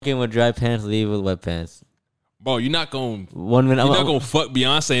In with dry pants, leave with wet pants. Bro, you're not gonna fuck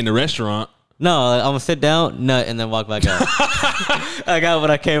Beyonce in the restaurant. No, like, I'm gonna sit down, nut, and then walk back out. I got what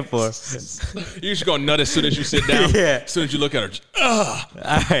I came for. You just gonna nut as soon as you sit down. Yeah. As soon as you look at her. All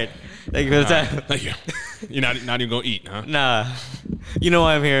right. Thank you for the time. Right, thank you. You're not even gonna eat, huh? Nah. You know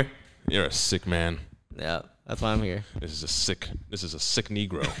why I'm here. You're a sick man. Yeah, that's why I'm here. This is a sick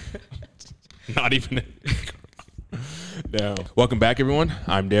Negro. Not even. No. Welcome back, everyone.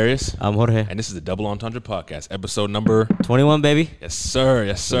 I'm Darius. I'm Jorge. And this is the DoubleEntendre podcast, episode number 21, baby. Yes, sir.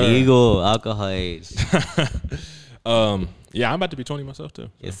 Yes, sir. Legal alcohol age. Yeah, I'm about to be 20 myself too.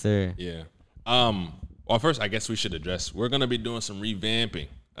 So. Yes, sir. Yeah. Well, first, I guess we should address. We're gonna be doing some revamping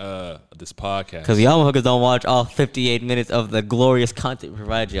of this podcast because y'all motherfuckers don't watch all 58 minutes of the glorious content we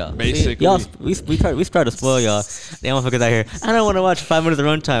provide y'all. Basically, see, y'all we try to spoil y'all. The motherfuckers out here. I don't want to watch 5 minutes of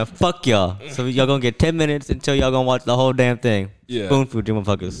runtime. Fuck y'all. So y'all gonna get 10 minutes until y'all gonna watch the whole damn thing. Yeah. Spoon food, you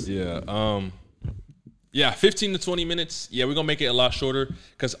motherfuckers. Yeah. Yeah. 15 to 20 minutes. Yeah, we're gonna make it a lot shorter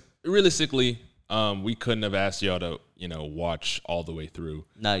because realistically, we couldn't have asked y'all to watch all the way through.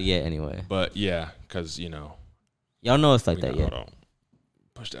 Not yet, anyway. But yeah, because y'all know it's like that yet. Hold on.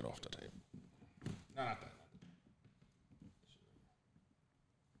 Push that off the table. No, not that.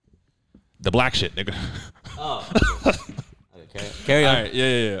 The black shit, nigga. Oh. Okay. Carry on. All right.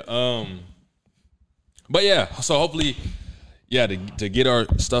 Yeah. But yeah, so hopefully, yeah, to get our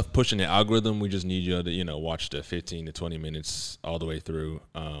stuff pushing the algorithm, we just need you to watch the 15 to 20 minutes all the way through.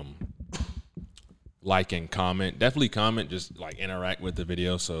 Like and comment. Definitely comment. Just like interact with the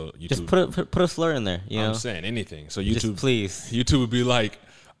video. So YouTube. Just put a slur in there. I'm saying anything. So YouTube, just please. YouTube would be like,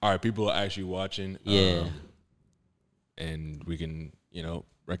 all right, people are actually watching. Yeah. And we can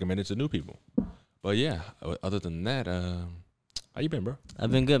recommend it to new people. But yeah, other than that, how you been, bro? I've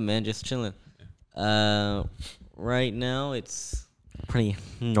been good, man. Just chilling. Right now it's pretty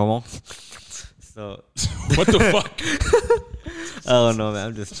normal. So what the fuck? I don't know, man.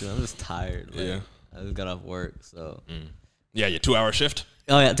 I'm just chilling. I'm just tired. Like, yeah. I just got off work, so. Yeah, your 2-hour shift.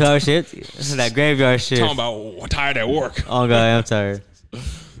 Oh yeah, 2-hour shift. This is that graveyard shift. Talking about tired at work. Oh god, I'm tired.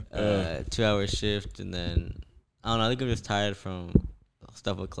 2-hour shift, and then I don't know. I think I'm just tired from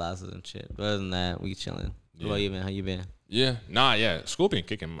stuff with classes and shit. But other than that, we chilling. Yeah. What about you, man? How you been? Yeah, yeah. School been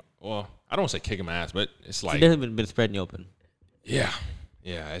kicking. Well, I don't want to say kicking my ass, but it's like It hasn't been spreading you open. Yeah.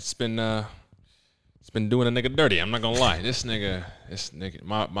 It's been doing a nigga dirty. I'm not gonna lie. This nigga,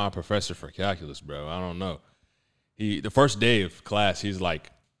 my professor for calculus, bro. I don't know. The first day of class, he's like,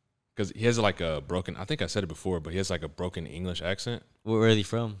 because he has like a broken. I think I said it before, but he has like a broken English accent. Where is he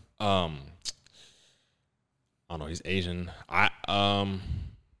from? I don't know. He's Asian.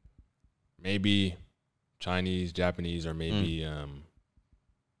 Maybe Chinese, Japanese, or maybe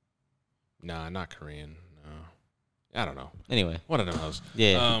nah, not Korean. No, I don't know. Anyway, one of them knows.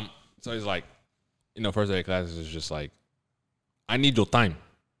 Yeah. So he's like, first day of classes is just like, I need your time,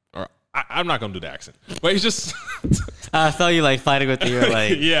 or I'm not gonna do the accent. But he's just. I saw you like fighting with you,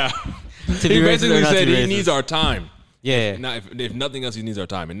 like yeah. To he be basically said he racist. needs our time. Yeah. Now, if nothing else, he needs our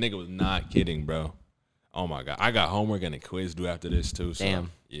time. And nigga was not kidding, bro. Oh my god, I got homework and a quiz due after this too. So,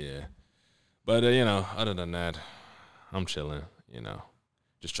 damn. Yeah. But other than that, I'm chilling.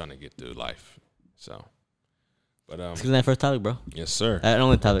 Just trying to get through life. So. But Excuse me, that first topic, bro. Yes, sir.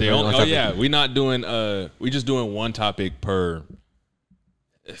 Only topic. Yeah, we're not doing. We just doing one topic per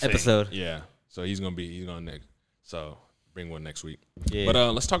episode. Yeah. So he's going next. So bring one next week. Yeah.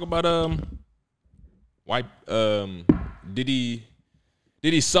 But let's talk about why Diddy's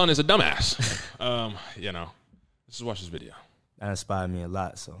son is a dumbass. Let's just watch this video. That inspired me a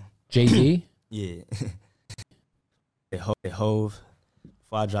lot. So Jay-Z? yeah. Hove.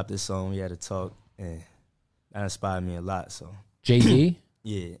 Before I dropped this song, we had to talk, and that inspired me a lot. So Jay-Z?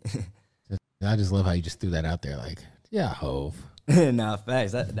 yeah. I just love how you just threw that out there. Like, yeah, Hove. Nah,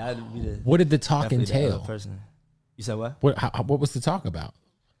 facts. That would be the. What did the talk definitely the entail? other person. You said what? What was the talk about?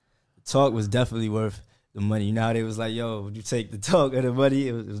 The talk was definitely worth the money. You know how they was like, yo, would you take the talk or the money?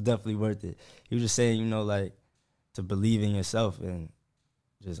 It was definitely worth it. He was just saying, like, to believe in yourself and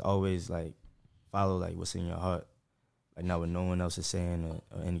just always, like, follow, like, what's in your heart. Like, not what no one else is saying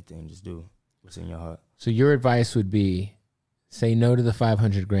or anything. Just do what's in your heart. So your advice would be say no to the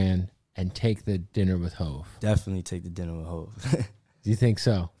 $500,000 and take the dinner with Hove. Definitely take the dinner with Hove. Do you think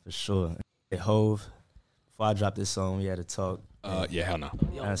so? For sure. Hove, before I dropped this song, we had to talk. Yeah, hell no.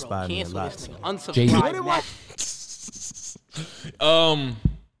 That inspired me a lot. So.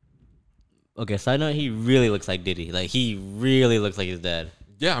 Okay, side note, he really looks like Diddy. Like, he really looks like his dad.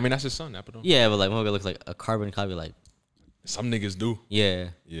 Yeah, I mean, that's his son, Apple. Yeah, but like, Moga looks like a carbon copy. Like, some niggas do. Yeah.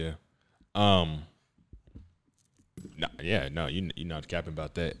 Yeah. No, you're not capping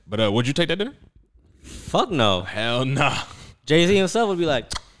about that. But would you take that dinner? Fuck no. Hell nah. Jay-Z himself would be like,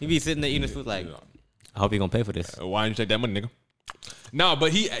 he'd be sitting there eating his food like, I hope you're gonna pay for this. Why didn't you take that money, nigga? No,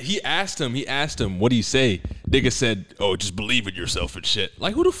 but he asked him, what do you say? Nigga said, oh, just believe in yourself and shit.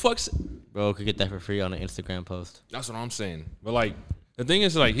 Like, who the fuck's... Bro could get that for free on an Instagram post. That's what I'm saying. But, like, the thing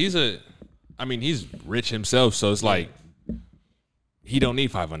is, like, he's rich himself, so it's like, he don't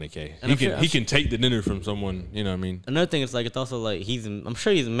need $500K. He can take the dinner from someone, you know what I mean? Another thing is, like, it's also, like, I'm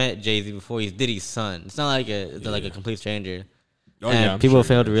sure he's met Jay-Z before. He's Diddy's son. It's not like like a complete stranger. Oh, and yeah, people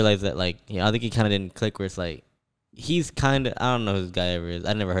fail to realize that, like, I think he kind of didn't click where it's like, he's kind of, I don't know who this guy ever is.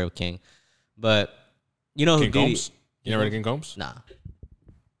 I never heard of King. But, you know who King Diddy... Combs? You never heard of King Combs? Nah.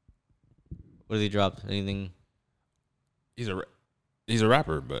 What has he dropped? Anything? He's a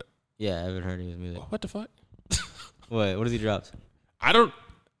rapper, but... Yeah, I haven't heard of his music. What the fuck? What has he dropped?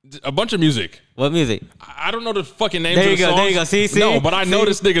 A bunch of music. What music? I don't know the fucking names There of you the go, songs. there you go. See? No, but I know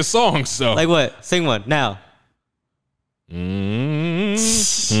this nigga's songs, so. Like what? Sing one, now. Something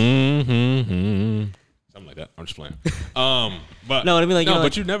like that. I'm just playing. But No, I mean, like, you know, but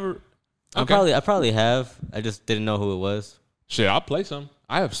like, you never. I probably have. I just didn't know who it was. Shit, I'll play some.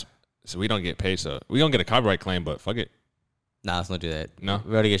 So we don't get paid, so we don't get a copyright claim, but fuck it. Nah, let's not do that. No?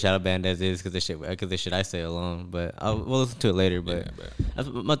 We already get shadow banned as is because the shit I say alone. But we'll listen to it later. But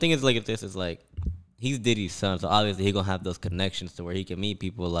my thing is, like, if this is like, he's Diddy's son, so obviously he gonna have those connections to where he can meet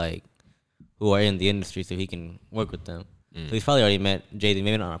people like who are in the industry, so he can work with them. So he's probably already met Jay-Z,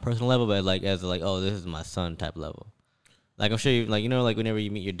 maybe not on a personal level, but like as like, oh, this is my son type level. Like I'm sure you, like, you know, like whenever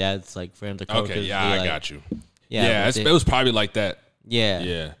you meet your dad's like friends or coworkers. Okay, yeah, I got you. Yeah, it was probably like that. Yeah.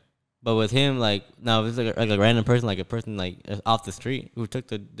 Yeah. But with him, like, no, it's like a random person, like a person like off the street who took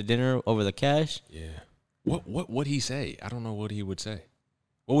the dinner over the cash. Yeah. What would he say? I don't know what he would say.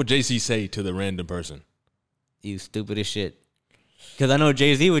 What would Jay-Z say to the random person? You stupid as shit. Because I know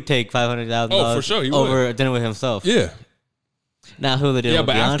Jay-Z would take $500,000 Oh, for sure, he over would. a dinner with himself. Yeah. Now who the dinner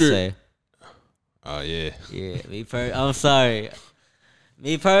with Beyonce? Oh, yeah. Yeah, I'm sorry.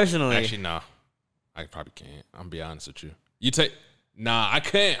 Me personally. Actually, nah. I probably can't. I'm be honest with you. Nah, I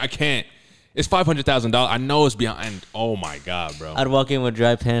can't. It's $500,000. I know it's beyond. And oh my god, bro. I'd walk in with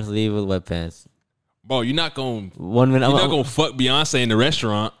dry pants, leave with wet pants. Bro, you're not going. 1 minute. You're not going to fuck Beyonce in the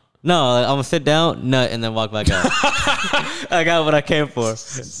restaurant. No, like, I'm gonna sit down, nut, and then walk back out. I got what I came for.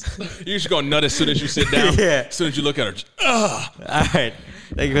 You're just gonna nut as soon as you sit down. Yeah. As soon as you look at her. All right.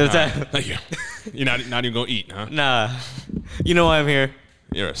 Thank you for the time. Thank you. You're not even gonna eat, huh? Nah. You know why I'm here.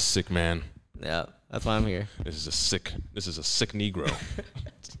 You're a sick man. Yeah, that's why I'm here. This is a sick Negro.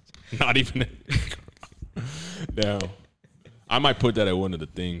 Not even. No. I might put that at one of the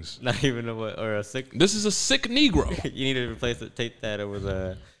things. Not even a sick. This is a sick Negro. You need to replace it. Take that over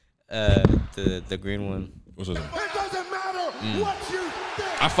the green one. What's this one? It doesn't matter what you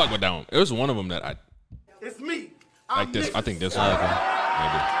think. I fuck with that one. It was one of them that I It's me. like. This. I think this one. Okay.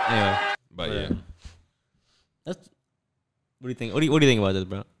 Maybe. Anyway, But yeah. that's. What do you think? What do you think about this,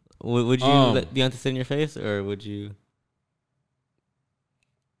 bro? Would you let Beyonce sit in your face, or would you?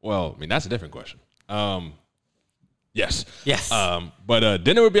 Well, I mean that's a different question. Yes. Yes. But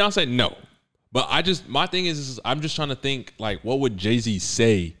dinner with Beyonce, no. But my thing is I'm just trying to think, like, what would Jay-Z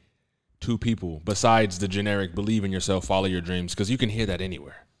say to people besides the generic believe in yourself, follow your dreams? Because you can hear that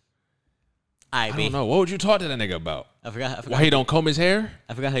anywhere. I don't know. What would you talk to that nigga about? I forgot. Why he don't comb his hair?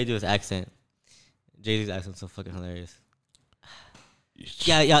 I forgot how you do his accent. Jay-Z's accent's so fucking hilarious.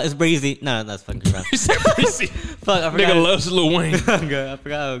 Yeah, it's breezy. No, that's fucking crap. You said breezy. Fuck, I forgot. Nigga loves Lil Wayne. I forgot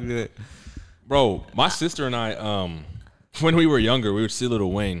how to do it. Bro, my sister and I, when we were younger, we would see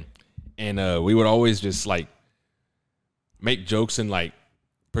Lil Wayne, and we would always just like make jokes and like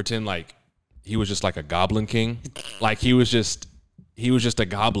pretend like he was just like a goblin king, like he was just a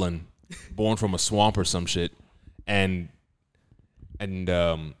goblin born from a swamp or some shit, and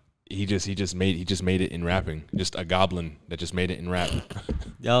he just made it in rapping, just a goblin that just made it in rap.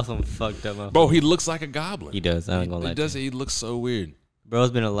 Y'all some fucked up. Bro, he looks like a goblin. He does. I ain't gonna lie. He does. He looks so weird.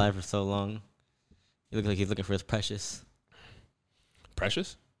 Bro's been alive for so long. He looks like he's looking for his precious.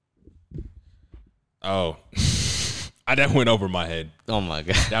 Precious? Oh. That went over my head. Oh my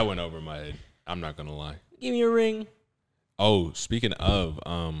god. That went over my head. I'm not gonna lie. Give me your ring. Oh, speaking of,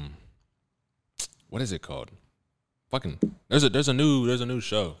 what is it called? Fucking, there's a new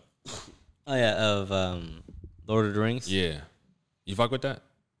show. Oh yeah, of Lord of the Rings. Yeah, you fuck with that?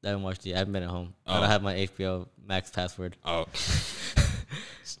 I haven't watched it. I haven't been at home. Oh. I don't have my HBO Max password. Oh.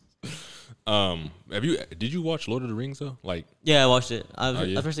 Did you watch Lord of the Rings though? Like, Yeah, I watched it. I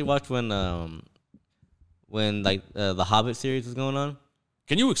yeah? especially watched when like the Hobbit series was going on.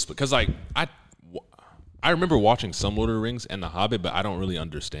 can you explain? Because like I remember watching some Lord of the Rings and The Hobbit, but I don't really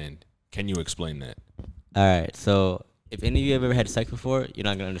understand. Can you explain that? All right. So if any of you have ever had sex before, you're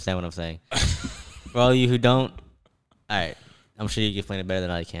not gonna understand what I'm saying. For all of you who don't, all right, I'm sure you can explain it better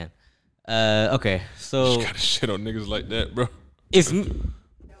than I can. Okay. So You gotta shit on niggas like that, bro. it's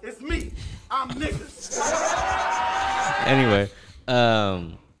It's me. I'm niggas. anyway.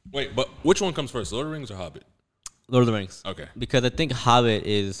 Wait, but which one comes first, Lord of the Rings or Hobbit? Lord of the Rings. Okay. Because I think Hobbit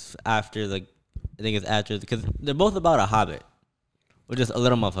is after the. I think it's after because they're both about a hobbit, or just a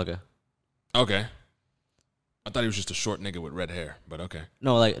little motherfucker. Okay. I thought he was just a short nigga with red hair, but okay.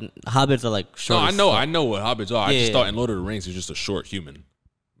 No, like hobbits are like short. No, I know what hobbits are. I just Yeah. thought in Lord of the Rings he's just a short human.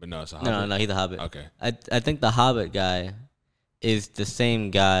 But no, it's a hobbit. No, he's a hobbit. Okay. I think the hobbit guy is the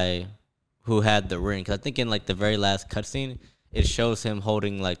same guy who had the ring. Cause I think in like the very last cutscene, it shows him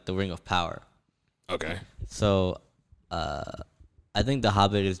holding like the ring of power. Okay. So, I think the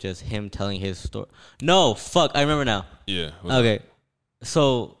hobbit is just him telling his story. No, fuck, I remember now. Yeah. Okay,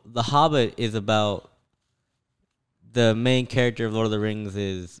 so the Hobbit is about the main character of Lord of the Rings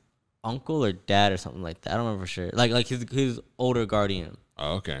is uncle or dad or something like that. I don't remember for sure. Like his older guardian.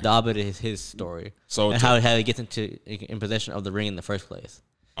 Oh, okay. The Hobbit is his story. So and how he gets in possession of the ring in the first place.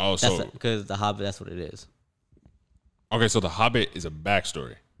 Oh, That's so because the Hobbit. That's what it is. okay. So the Hobbit is a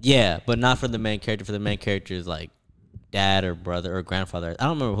backstory. Yeah, but not for the main character. For the main character is like dad or brother or grandfather. I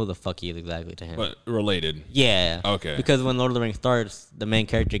don't remember who the fuck he is exactly to him. But related. Yeah. Okay. Because when Lord of the Rings starts, the main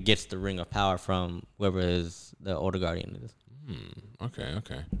character gets the ring of power from whoever the older guardian is. Okay.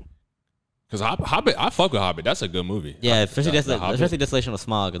 Because Hobbit, I fuck with Hobbit. That's a good movie. Yeah, especially The Hobbit. especially Desolation of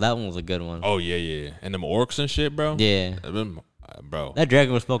Smog. That one was a good one. Oh yeah. And them orcs and shit, bro. Yeah. Bro. That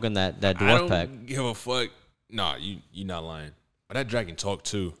dragon was smoking that I dwarf don't pack. give a fuck. Nah, you not lying. But that dragon talked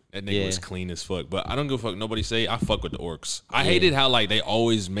too. That nigga Yeah. was clean as fuck. But I don't give a fuck. Nobody say I fuck with the orcs. I hated how like they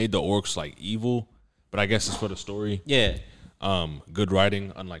always made the orcs like evil. But I guess it's for the story. Yeah. Good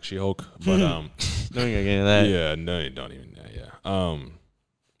writing, unlike She-Hulk. But Don't even get into that. yeah, no, you don't even. Yeah.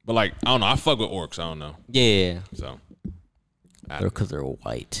 But like I don't know. I fuck with orcs. I don't know. Yeah. So Because they're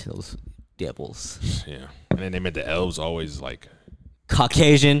white. Those devils. yeah. And then they made the elves always like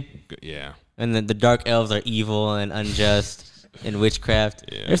Caucasian. yeah. And then the dark elves are evil and unjust and witchcraft.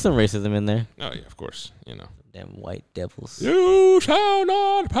 Yeah. There's some racism in there. Oh yeah, of course. You know. Damn white devils. You shall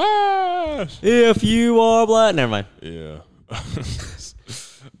not pass. If you are black. Never mind. Yeah.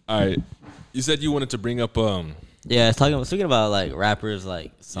 All right. You said you wanted to bring up Yeah, speaking about like rappers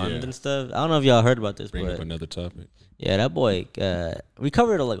like sons Yeah. and stuff. I don't know if y'all heard about this, bring but up another topic. yeah, that boy. We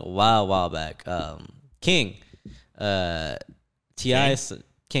covered it like a while back. King, T.I.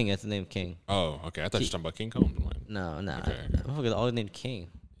 King. That's the name, King. Oh, okay. I thought you were talking about King Kong. I'm like, No. Okay. Motherfuckers always named King.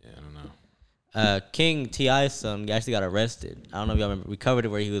 yeah, I don't know. King T.I.'s son actually got arrested. I don't know if y'all remember. We covered it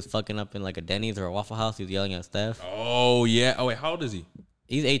where he was fucking up in like a Denny's or a Waffle House. He was yelling at staff. Oh yeah. Oh wait, how old is he?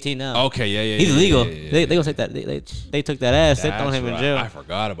 He's 18 now. Okay, yeah. He's yeah, illegal. yeah, yeah, They gonna take that. They took that ass. They That's thrown him in right. jail. I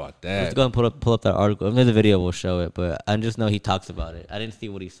forgot about Let's that. go and pull up that article. If there's a video, we'll show it. But I just know he talks about it. I didn't see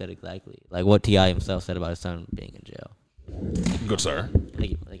what he said exactly, like what T.I. himself said about his son being in jail. Good sir.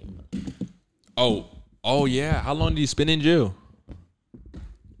 Thank you. Oh yeah. How long did he spend in jail?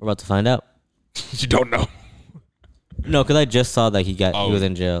 We're about to find out. You don't know. No, because I just saw that he Oh. was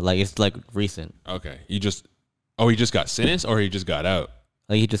in jail. Like it's like recent. Okay. He just got sentenced or he just got out.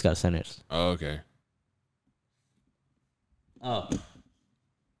 Like he just got sentenced. Oh, okay. Oh,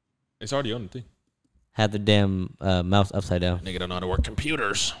 It's already on the thing. had the damn mouse upside down. Nigga don't know how to work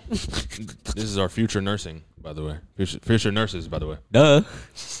computers. This is our future nursing, by the way. Future nurses, by the way. Duh.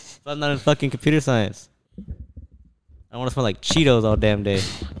 I'm not in fucking computer science. I want to smell like Cheetos all damn day.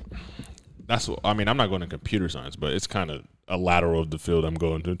 That's what I mean. I'm not going to computer science, but it's kind of a lateral of the field I'm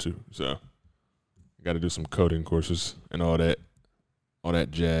going into. So I got to do some coding courses and all that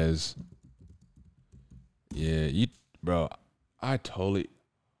jazz. Yeah, bro. I totally.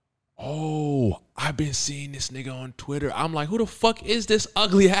 Oh, I've been seeing this nigga on Twitter. I'm like, who the fuck is this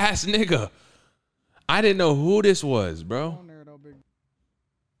ugly ass nigga? I didn't know who this was, bro.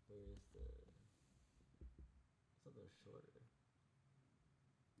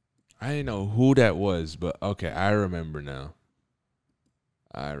 I didn't know who that was, but okay, I remember now.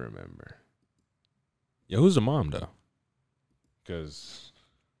 I remember. Yeah, who's the mom though? Because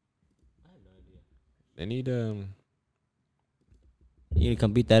they need You need to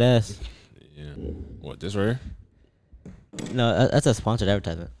come beat that ass. yeah. What, this right here? No, that's a sponsored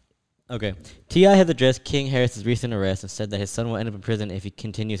advertisement. Okay. T.I. has addressed King Harris's recent arrest and said that his son will end up in prison if he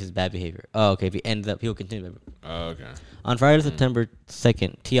continues his bad behavior. Oh, okay. If he ends up, he will continue. Oh, okay. On Friday, September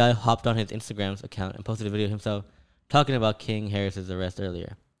 2nd, T.I. hopped on his Instagram's account and posted a video of himself talking about King Harris's arrest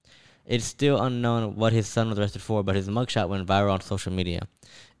earlier. It's still unknown what his son was arrested for, but his mugshot went viral on social media.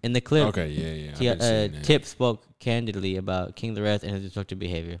 In the clip, Tip spoke candidly about King the Rest and his destructive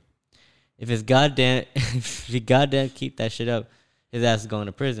behavior. If he goddamn keep that shit up, his ass is going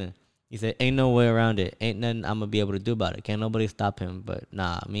to prison. He said, ain't no way around it. Ain't nothing I'm going to be able to do about it. Can't nobody stop him, but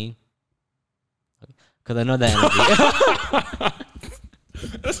nah, me. Because I know that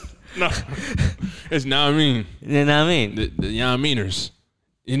energy. No. It's not mean. You know what I mean? The Young Meaners.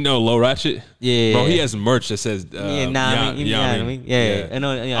 You know Low Ratchet? Yeah. Bro, he has merch that says I mean? Yeah. I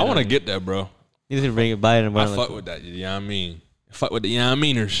know. Yeah, I want to get that, bro. You just bring it by it and I fuck with that. You know what I mean? Fuck with the Young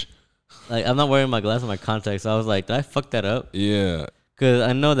Meaners. Like, I'm not wearing my glasses, my contacts. So I was like, did I fuck that up? Yeah. Because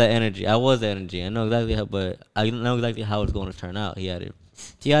I know that energy. I was that energy. I know exactly how it's going to turn out. He added.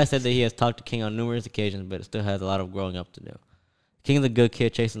 T.I. said that he has talked to King on numerous occasions, but still has a lot of growing up to do. King's a good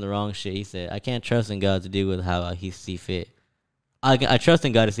kid chasing the wrong shit. He said, I can't trust in God to deal with how he see fit. I trust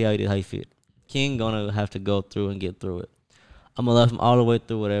in God to see how he fit. King gonna have to go through and get through it. I'm gonna love him all the way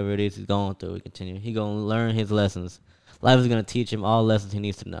through whatever it is he's going through. We continue. He gonna learn his lessons. Life is gonna teach him all lessons he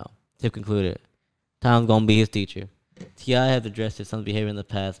needs to know. Tip concluded. Time's gonna be his teacher. T.I. has addressed his son's behavior in the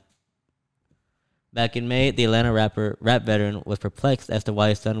past. Back in May, the Atlanta rap veteran was perplexed as to why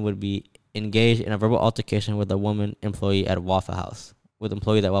his son would be engaged in a verbal altercation with a woman employee at Waffle House.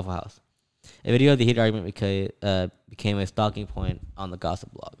 A video of the heated argument became a stalking point on the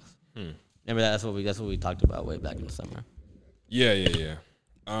gossip blogs. Remember that? That's what we talked about way back in the summer. Yeah.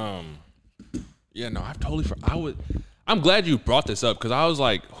 No, I've totally I'm glad you brought this up because I was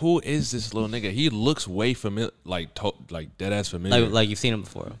like, who is this little nigga? He looks way familiar, like dead ass familiar. Like you've seen him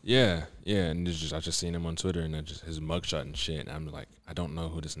before. Yeah, and I just seen him on Twitter and just his mugshot and shit. And I'm like, I don't know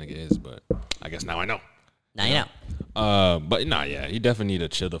who this nigga is, but I guess now I know. Now you know. But nah, yeah, he definitely need to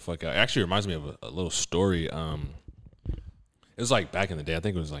chill the fuck out. It actually reminds me of a little story. It was like back in the day. I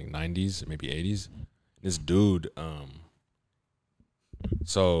think it was like 90s, maybe 80s. This dude,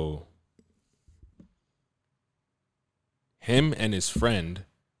 so him and his friend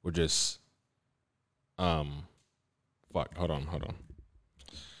were just, hold on.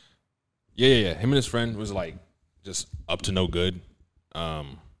 Yeah. Him and his friend was like just up to no good.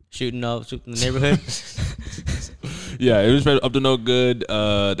 Shooting in the neighborhood. Yeah, it was up to no good.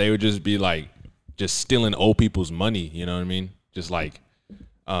 They would just be like, just stealing old people's money. You know what I mean? Just like,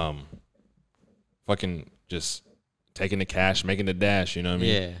 fucking just taking the cash, making the dash. You know what I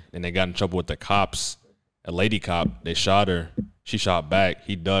mean? Yeah. And they got in trouble with the cops. A lady cop, they shot her. She shot back.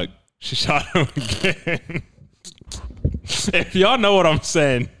 He ducked. She shot him again. If y'all know what I'm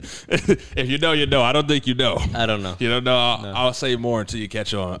saying, if you know, you know. I don't think you know. I don't know. You don't know. I'll say more until you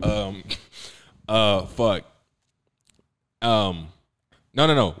catch on. Fuck. No.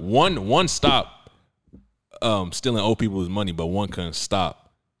 One stopped stealing old people's money, but one couldn't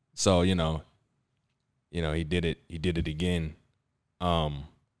stop. So you know, he did it. He did it again.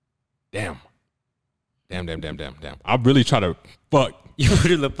 Damn. I really try to fuck. You put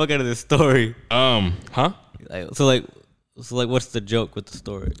the fuck out of this story. Huh? So what's the joke with the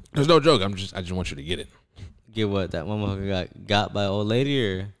story? There's no joke. I just want you to get it. Get what? That one motherfucker got by an old lady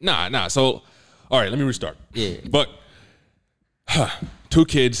or? Nah. So, all right, let me restart. Yeah. But, two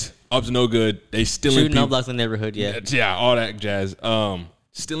kids, up to no good. They stealing shooting up blocks in the neighborhood. Yeah, all that jazz.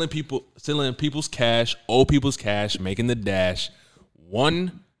 Stealing people's cash, old people's cash, making the dash.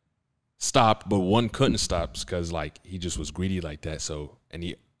 One stopped, but one couldn't stop because like he just was greedy like that. So and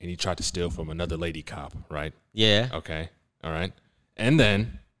he tried to steal from another lady cop, right? Yeah. Okay. All right. And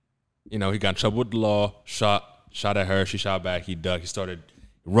then, he got in trouble with the law. Shot at her. She shot back. He ducked. He started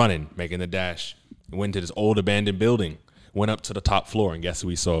running, making the dash. He went to this old abandoned building. Went up to the top floor, and guess who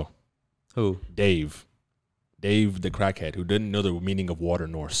we saw? Who? Dave the crackhead who didn't know the meaning of water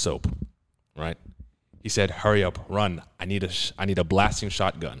nor soap, right? He said, "Hurry up, run! I need a blasting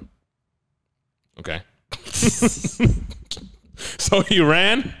shotgun." Okay. So he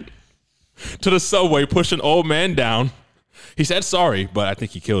ran to the subway, pushed an old man down. He said sorry, but I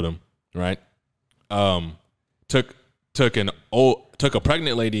think he killed him, right? Took a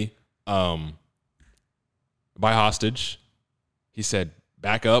pregnant lady by hostage. He said,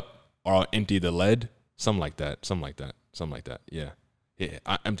 "Back up or I'll empty the lead." Something like that. Yeah.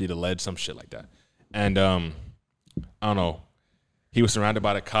 I empty the lead, some shit like that. And I don't know. He was surrounded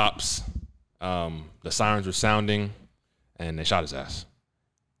by the cops. The sirens were sounding, and they shot his ass.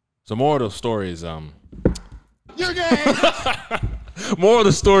 So more of the story is You're gay. more of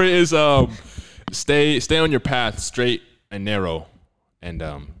the story is stay on your path, straight and narrow, and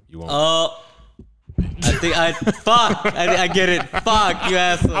you won't. I think I get it. Fuck, you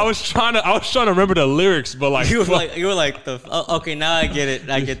asshole. I was trying to remember the lyrics, but like you were like okay, now I get it.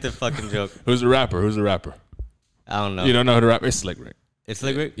 I get the fucking joke. Who's the rapper? I don't know. You don't know who the rapper? It's Slick Rick. It's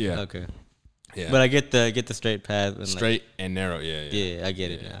Slick Rick? Yeah. Okay. Yeah. But I get the straight path. And straight and narrow. Yeah. Yeah, I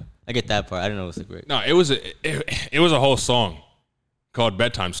get it now. I get that part. I didn't know it was Slick Rick. No, it was a whole song called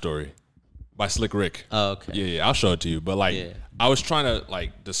 "Bedtime Story" by Slick Rick. Oh, okay. Yeah. I'll show it to you. But like, I was trying to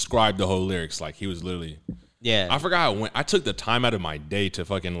like describe the whole lyrics. Like he was literally. Yeah. I forgot when I took the time out of my day to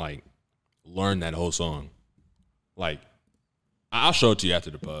fucking like learn that whole song. Like, I'll show it to you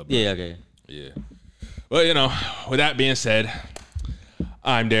after the pub. Yeah. Okay. Yeah. Well, you know, with that being said,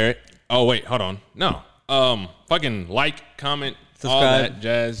 I'm Derek. Oh wait, hold on. No. Fucking like, comment, subscribe, all that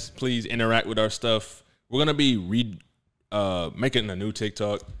jazz. Please interact with our stuff. We're gonna be making a new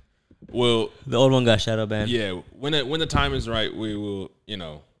TikTok. The old one got shadow banned. Yeah. When the time is right, we will,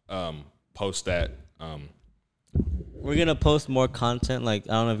 post that. We're gonna post more content. Like,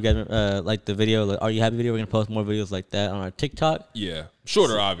 I don't know if you guys like the video. Like, Are You Happy video? We're gonna post more videos like that on our TikTok. Yeah,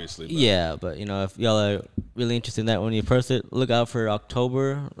 shorter, obviously. But. Yeah, but if y'all are really interested in that when you post it, look out for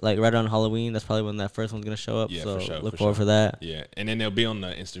October, like right around Halloween. That's probably when that first one's gonna show up. Yeah, so for sure, look forward for that. Yeah, and then they'll be on the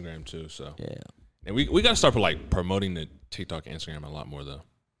Instagram too. So yeah, and we gotta start like promoting the TikTok and Instagram a lot more though.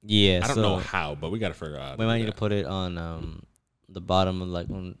 Yeah, I don't know how, but we gotta figure out. We might need to put it on the bottom of like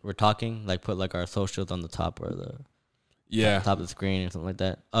when we're talking, like put like our socials on the top or the. Yeah, top of the screen or something like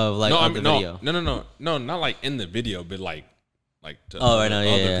that. Of like the video. No, not like in the video, but like to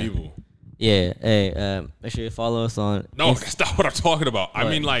other people. Yeah, hey, make sure you follow us on. No, that's not what I'm talking about. What? I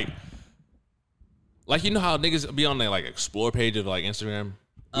mean like you know how niggas be on their like explore page of like Instagram.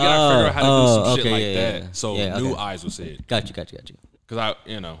 You gotta figure out how to do some shit like that, so new eyes will see it. Got you. Because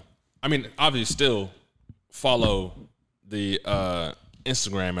I mean, obviously, still follow the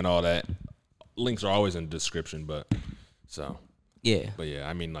Instagram and all that. Links are always in the description, but. So but yeah,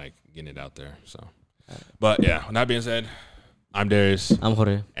 I mean like getting it out there. So, but yeah. With that being said, I'm Darius. I'm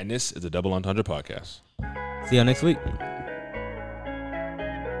Jorge, and this is the Double Entendre podcast. See y'all next week.